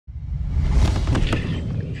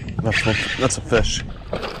That's a fish.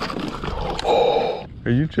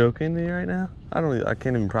 Are you joking me right now? I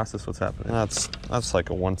can't even process what's happening. That's like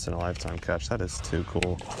a once in a lifetime catch. That is too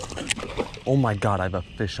cool. Oh my God, I have a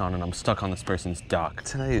fish on and I'm stuck on this person's dock.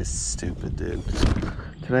 Today is stupid, dude.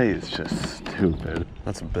 Today is just stupid.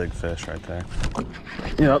 That's a big fish right there.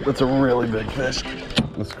 Yep, that's a really big fish.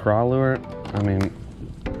 This craw lure, I mean,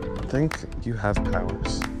 I think you have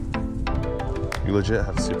powers. You legit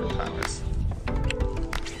have superpowers.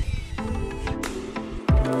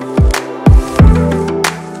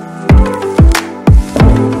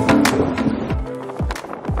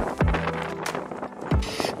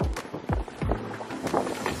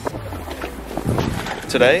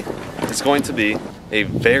 Today is going to be a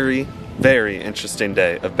very, very interesting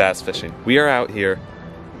day of bass fishing. We are out here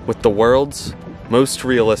with the world's most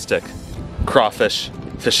realistic crawfish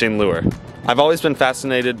fishing lure. I've always been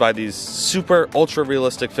fascinated by these super ultra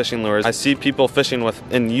realistic fishing lures I see people fishing with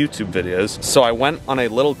in YouTube videos, so I went on a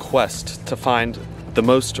little quest to find the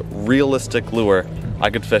most realistic lure I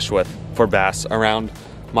could fish with for bass around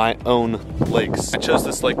my own lakes. I chose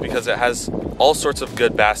this lake because it has all sorts of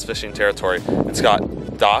good bass fishing territory. It's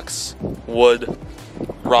got docks, wood,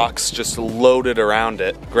 rocks just loaded around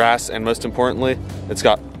it, grass, and most importantly, it's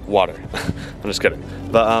got water. I'm just kidding.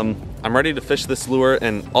 But I'm ready to fish this lure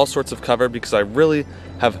in all sorts of cover because I really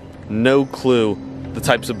have no clue the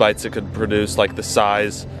types of bites it could produce, like the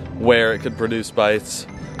size, where it could produce bites,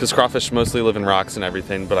 because crawfish mostly live in rocks and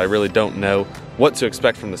everything, but I really don't know what to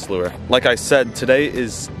expect from this lure. Like I said, today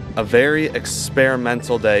is a very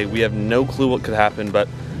experimental day. We have no clue what could happen, but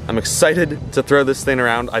I'm excited to throw this thing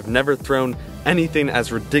around. I've never thrown anything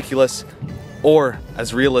as ridiculous or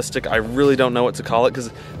as realistic. I really don't know what to call it because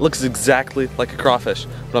it looks exactly like a crawfish.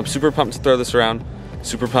 But I'm super pumped to throw this around,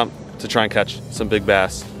 super pumped to try and catch some big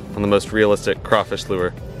bass on the most realistic crawfish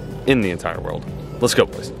lure in the entire world. Let's go,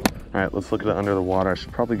 boys. All right, let's look at it under the water. I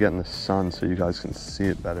should probably get in the sun so you guys can see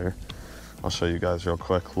it better. I'll show you guys real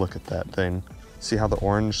quick. Look at that thing. See how the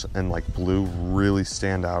orange and like blue really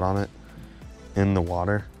stand out on it in the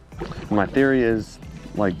water? My theory is,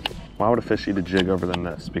 like, why would a fish eat a jig over than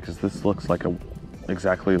this? Because this looks like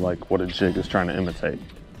exactly like what a jig is trying to imitate.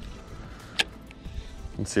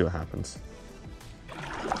 Let's see what happens.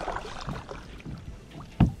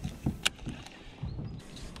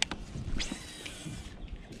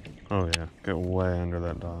 Oh yeah, get way under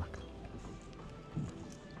that dock.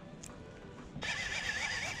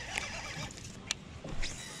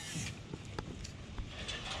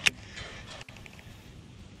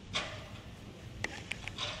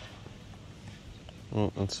 Oh,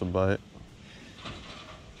 that's a bite.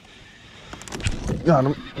 Got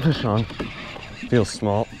him. Fish on. Feels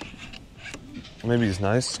small. Maybe he's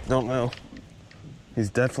nice. Don't know. He's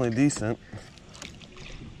definitely decent.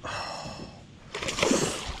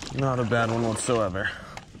 Not a bad one whatsoever.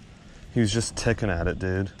 He was just ticking at it,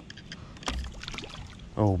 dude.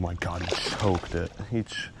 Oh my God, he choked it.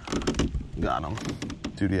 Got him.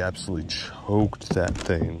 Dude, he absolutely choked that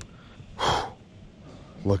thing.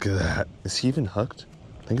 Look at that. Is he even hooked?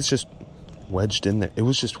 I think it's just wedged in there. It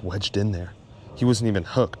was just wedged in there. He wasn't even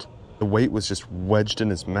hooked. The weight was just wedged in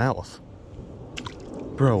his mouth.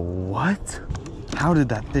 Bro, what? How did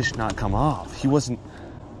that fish not come off? He wasn't...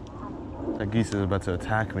 That geese is about to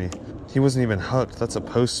attack me. He wasn't even hooked. That's a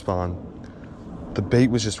post spawn. The bait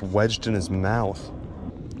was just wedged in his mouth.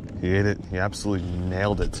 He ate it. He absolutely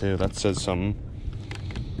nailed it too. That says something.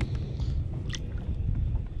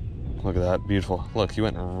 Look at that, beautiful. Look, he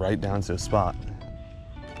went right down to a spot.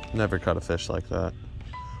 Never caught a fish like that.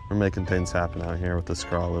 We're making things happen out here with this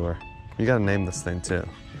craw lure. You gotta name this thing too.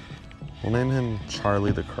 We'll name him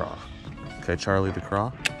Charlie the Craw. Okay, Charlie the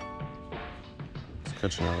Craw. Let's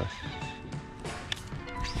catch another.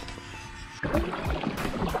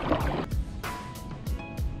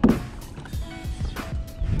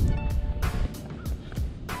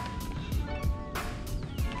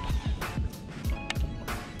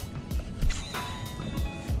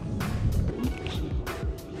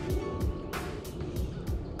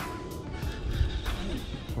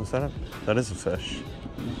 What's that? That is a fish.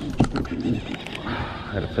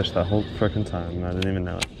 I had to fish that whole frickin' time and I didn't even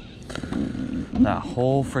know it. That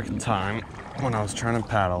whole frickin' time when I was trying to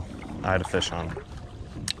paddle, I had a fish on.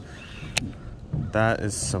 That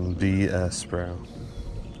is some BS, bro.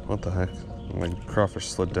 What the heck? My crawfish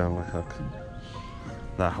slid down my hook.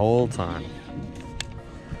 That whole time.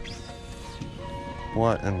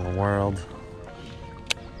 What in the world?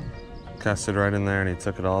 Casted right in there and he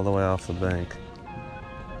took it all the way off the bank.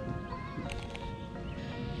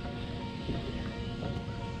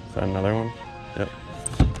 Is that another one? Yep.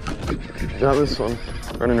 Got this one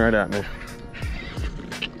running right at me.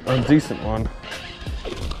 A decent one.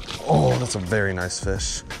 Oh, that's a very nice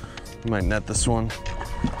fish. We might net this one.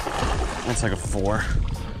 That's like a 4.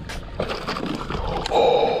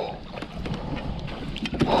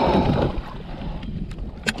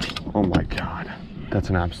 Oh my God, that's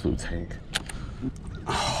an absolute tank.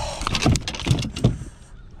 Oh,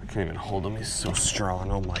 I can't even hold him, he's so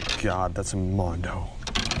strong. Oh my God, that's a mondo.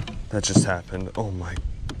 That just happened, oh my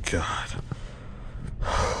God.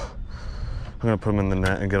 I'm gonna put him in the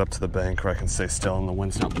net and get up to the bank where I can stay still and the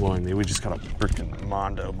wind's not blowing me. We just got a freaking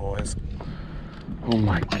mondo, boys. Oh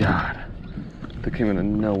my God. That came out of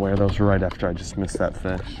nowhere. That was right after I just missed that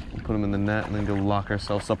fish. We'll put him in the net and then go lock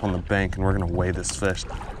ourselves up on the bank and we're gonna weigh this fish.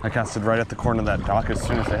 I casted right at the corner of that dock as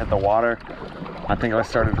soon as I hit the water. I think I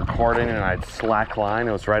started recording and I had slack line.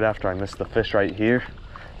 It was right after I missed the fish right here.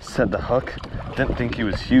 Set the hook. Didn't think he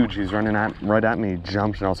was huge. He was running right at me. He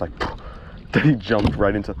jumped and I was like, poof. Then he jumped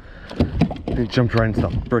right into the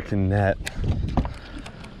freaking net.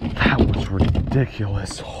 That was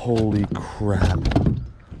ridiculous. Holy crap.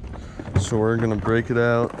 So we're gonna break it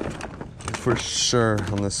out for sure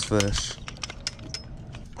on this fish.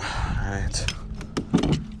 Alright.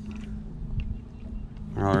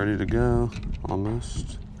 We're all ready to go.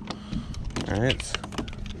 Almost. Alright.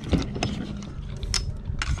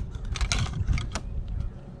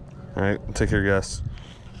 Alright, take your guess.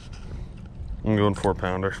 I'm going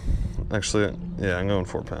 4-pounder. Actually, yeah, I'm going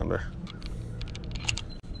 4-pounder.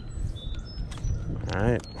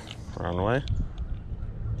 Alright, we're on the way.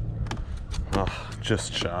 Oh,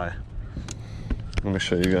 just shy. Let me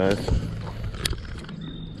show you guys.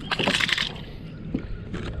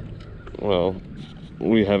 Well,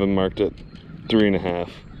 we have him marked at 3.5.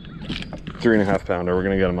 3.5 pounder. We're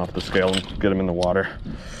gonna get him off the scale and get him in the water.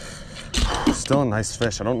 Still a nice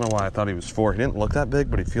fish. I don't know why I thought he was 4. He didn't look that big,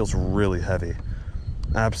 but he feels really heavy.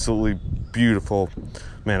 Absolutely beautiful.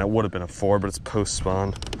 Man, it would have been a 4, but it's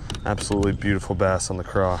post-spawn. Absolutely beautiful bass on the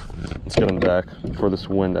craw. Let's get him back before this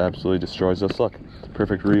wind absolutely destroys us. Look,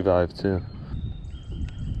 perfect revive too.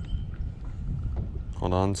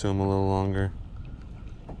 Hold on to him a little longer.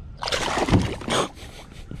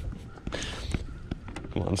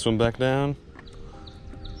 Come on, swim back down.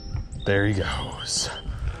 There he goes.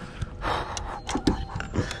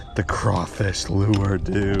 The crawfish lure,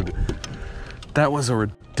 dude. That was a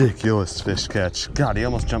ridiculous fish catch. God, he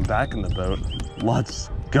almost jumped back in the boat. Let's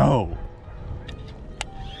go.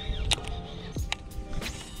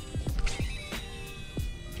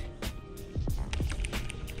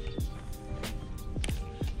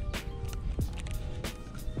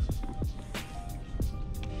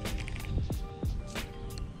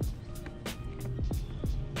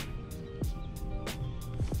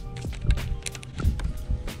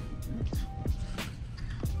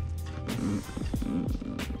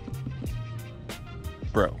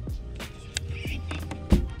 Bro.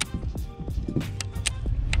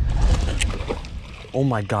 Oh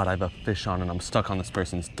my God, I have a fish on and I'm stuck on this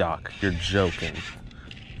person's dock. You're joking.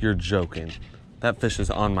 You're joking. That fish is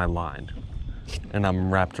on my line and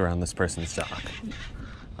I'm wrapped around this person's dock.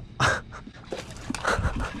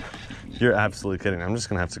 You're absolutely kidding. I'm just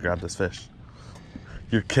gonna have to grab this fish.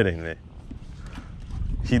 You're kidding me.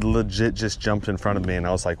 He legit just jumped in front of me and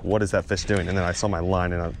I was like, what is that fish doing? And then I saw my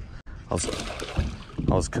line and I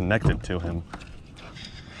was connected to him.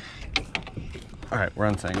 All right, we're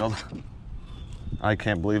untangled. I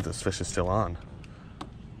can't believe this fish is still on.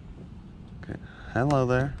 Okay. Hello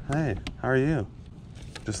there. Hey, how are you?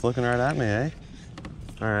 Just looking right at me, eh?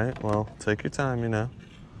 All right, well, take your time, you know.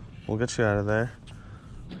 We'll get you out of there.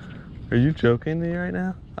 Are you joking to me right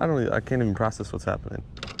now? I can't even process what's happening.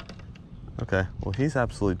 Okay, well, he's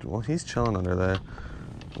chilling under there.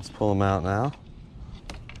 Let's pull him out now.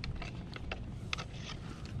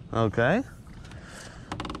 Okay.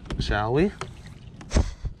 Shall we?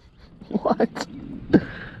 What?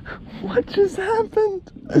 What just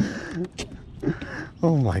happened?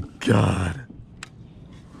 Oh my God.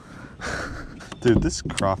 Dude, this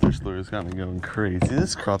crawfish lure has got me going crazy.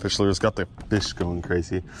 This crawfish lure has got the fish going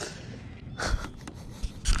crazy.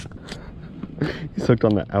 He's hooked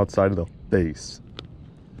on the outside of the face.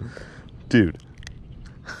 Dude,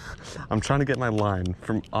 I'm trying to get my line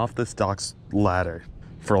from off this dock's ladder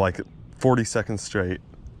for like 40 seconds straight.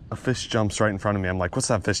 A fish jumps right in front of me. I'm like, what's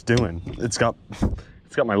that fish doing? It's got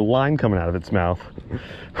my line coming out of its mouth.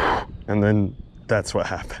 And then that's what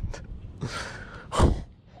happened.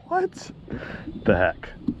 What the heck?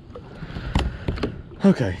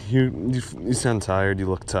 Okay, you sound tired, you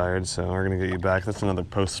look tired, so we're gonna get you back. That's another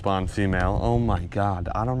post-spawn female. Oh my God,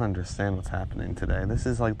 I don't understand what's happening today. This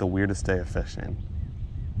is like the weirdest day of fishing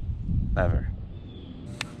ever.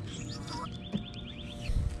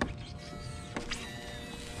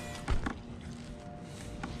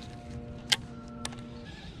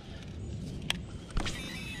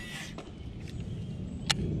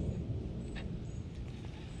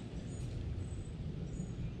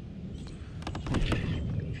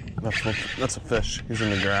 That's a fish. He's in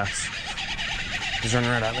the grass. He's running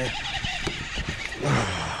right at me.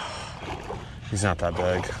 He's not that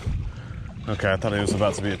big. Okay, I thought he was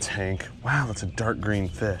about to be a tank. Wow, that's a dark green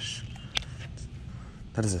fish.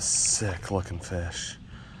 That is a sick looking fish.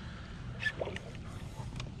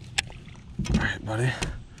 All right, buddy.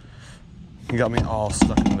 You got me all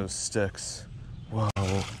stuck in those sticks. Whoa,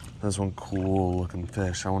 that's one cool looking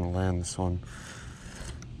fish. I want to land this one.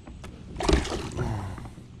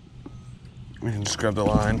 We can just grab the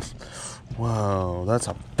line. Whoa, that's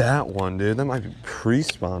a bat one, dude. That might be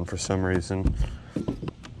pre-spawn for some reason.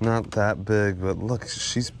 Not that big, but look,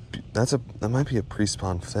 that might be a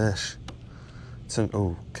pre-spawn fish.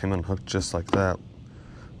 Oh, came unhooked just like that.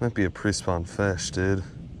 Might be a pre-spawn fish, dude.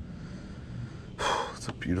 It's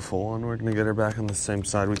a beautiful one. We're gonna get her back on the same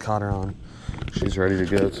side we caught her on. She's ready to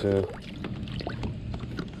go too.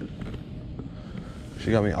 She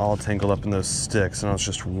got me all tangled up in those sticks, and I was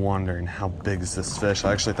just wondering how big is this fish.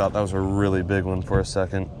 I actually thought that was a really big one for a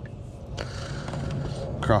second.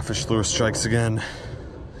 Crawfish lure strikes again.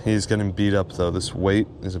 He's getting beat up though. This weight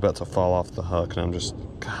is about to fall off the hook, and I'm just,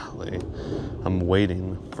 golly, I'm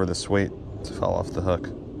waiting for this weight to fall off the hook.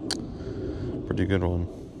 Pretty good one.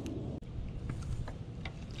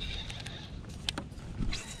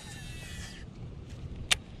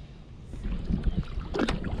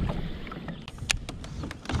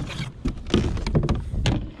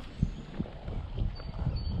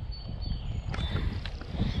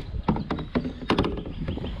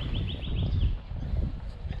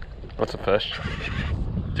 What's a fish?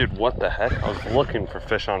 Dude, what the heck? I was looking for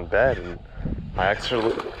fish on bed, and I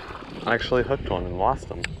actually hooked one and lost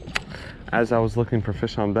them as I was looking for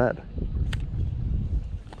fish on bed.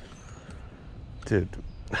 Dude.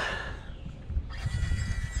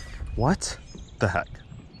 What the heck?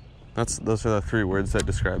 Those are the 3 words that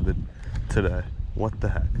describe it today. What the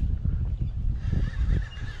heck?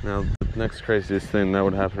 Now, the next craziest thing that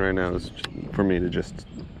would happen right now is for me to just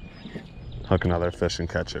hook another fish and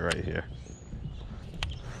catch it right here.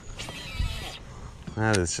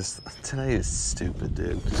 That is just, today is stupid,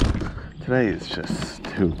 dude. Today is just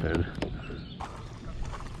stupid.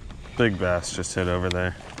 Big bass just hit over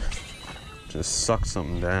there. Just sucked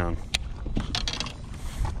something down.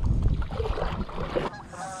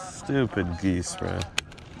 Stupid geese, bro.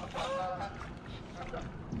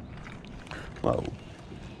 Whoa.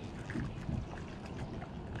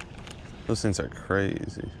 Those things are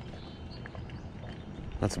crazy.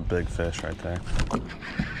 That's a big fish right there.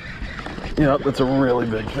 Yep, that's a really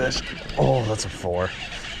big fish. Oh, that's a 4.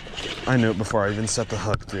 I knew it before I even set the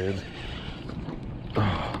hook, dude.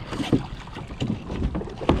 Oh.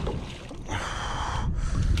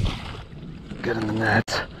 Get in the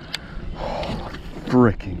net. Oh,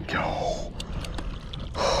 freaking go.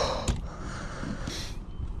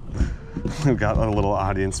 We've got a little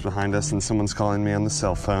audience behind us, and someone's calling me on the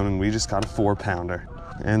cell phone, and we just got a 4-pounder.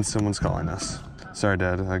 And someone's calling us. Sorry,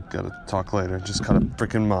 Dad, I gotta talk later. Just caught a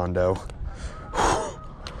freaking mondo.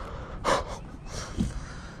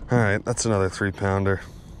 Alright, that's another 3-pounder.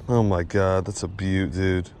 Oh my god, that's a beaut,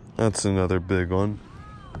 dude. That's another big one.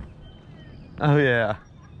 Oh yeah.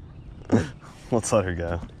 Let's let her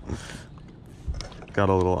go. Got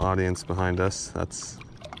a little audience behind us that's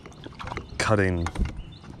cutting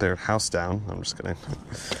their house down. I'm just kidding.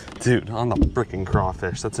 Dude, on the freaking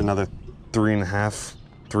crawfish. That's another 3.5,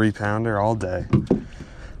 3-pounder all day.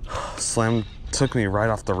 Slam took me right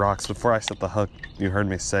off the rocks. Before I set the hook, you heard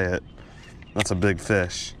me say it. That's a big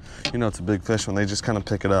fish. You know it's a big fish when they just kind of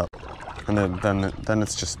pick it up. And then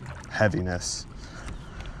it's just heaviness.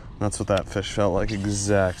 That's what that fish felt like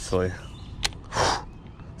exactly.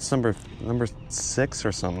 It's number 6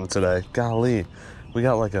 or something today. Golly. We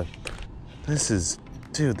got like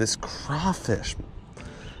dude, this crawfish.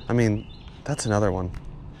 I mean, that's another one.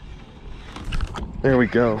 There we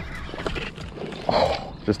go.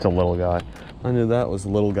 Oh, just a little guy. I knew that was a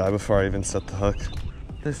little guy before I even set the hook.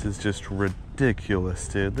 This is just ridiculous,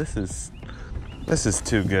 dude. This is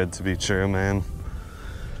too good to be true, man.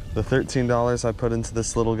 The $13 I put into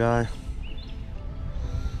this little guy.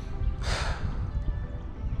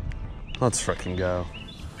 Let's frickin' go.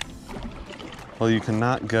 Well, you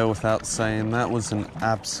cannot go without saying that was an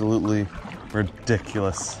absolutely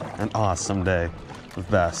ridiculous and awesome day of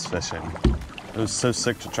bass fishing. It was so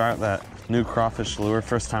sick to try out that new crawfish lure.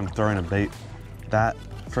 First time throwing a bait that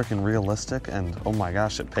freaking realistic, and oh my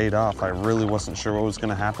gosh, it paid off. I really wasn't sure what was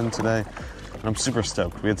gonna happen today, and I'm super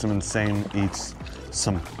stoked. We had some insane eats,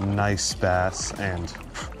 some nice bass, and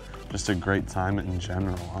just a great time in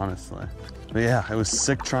general, honestly. But yeah, it was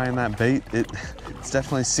sick trying that bait. It's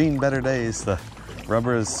definitely seen better days. The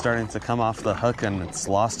Rubber is starting to come off the hook and it's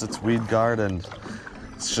lost its weed guard and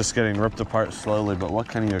it's just getting ripped apart slowly, but what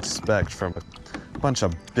can you expect from a bunch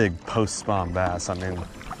of big post-spawn bass? I mean,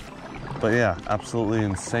 but yeah, absolutely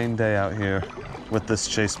insane day out here with this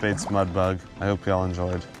Chasebaits mud bug. I hope y'all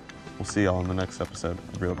enjoyed. We'll see y'all in the next episode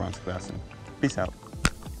of Real Bronx Bassing. Peace out.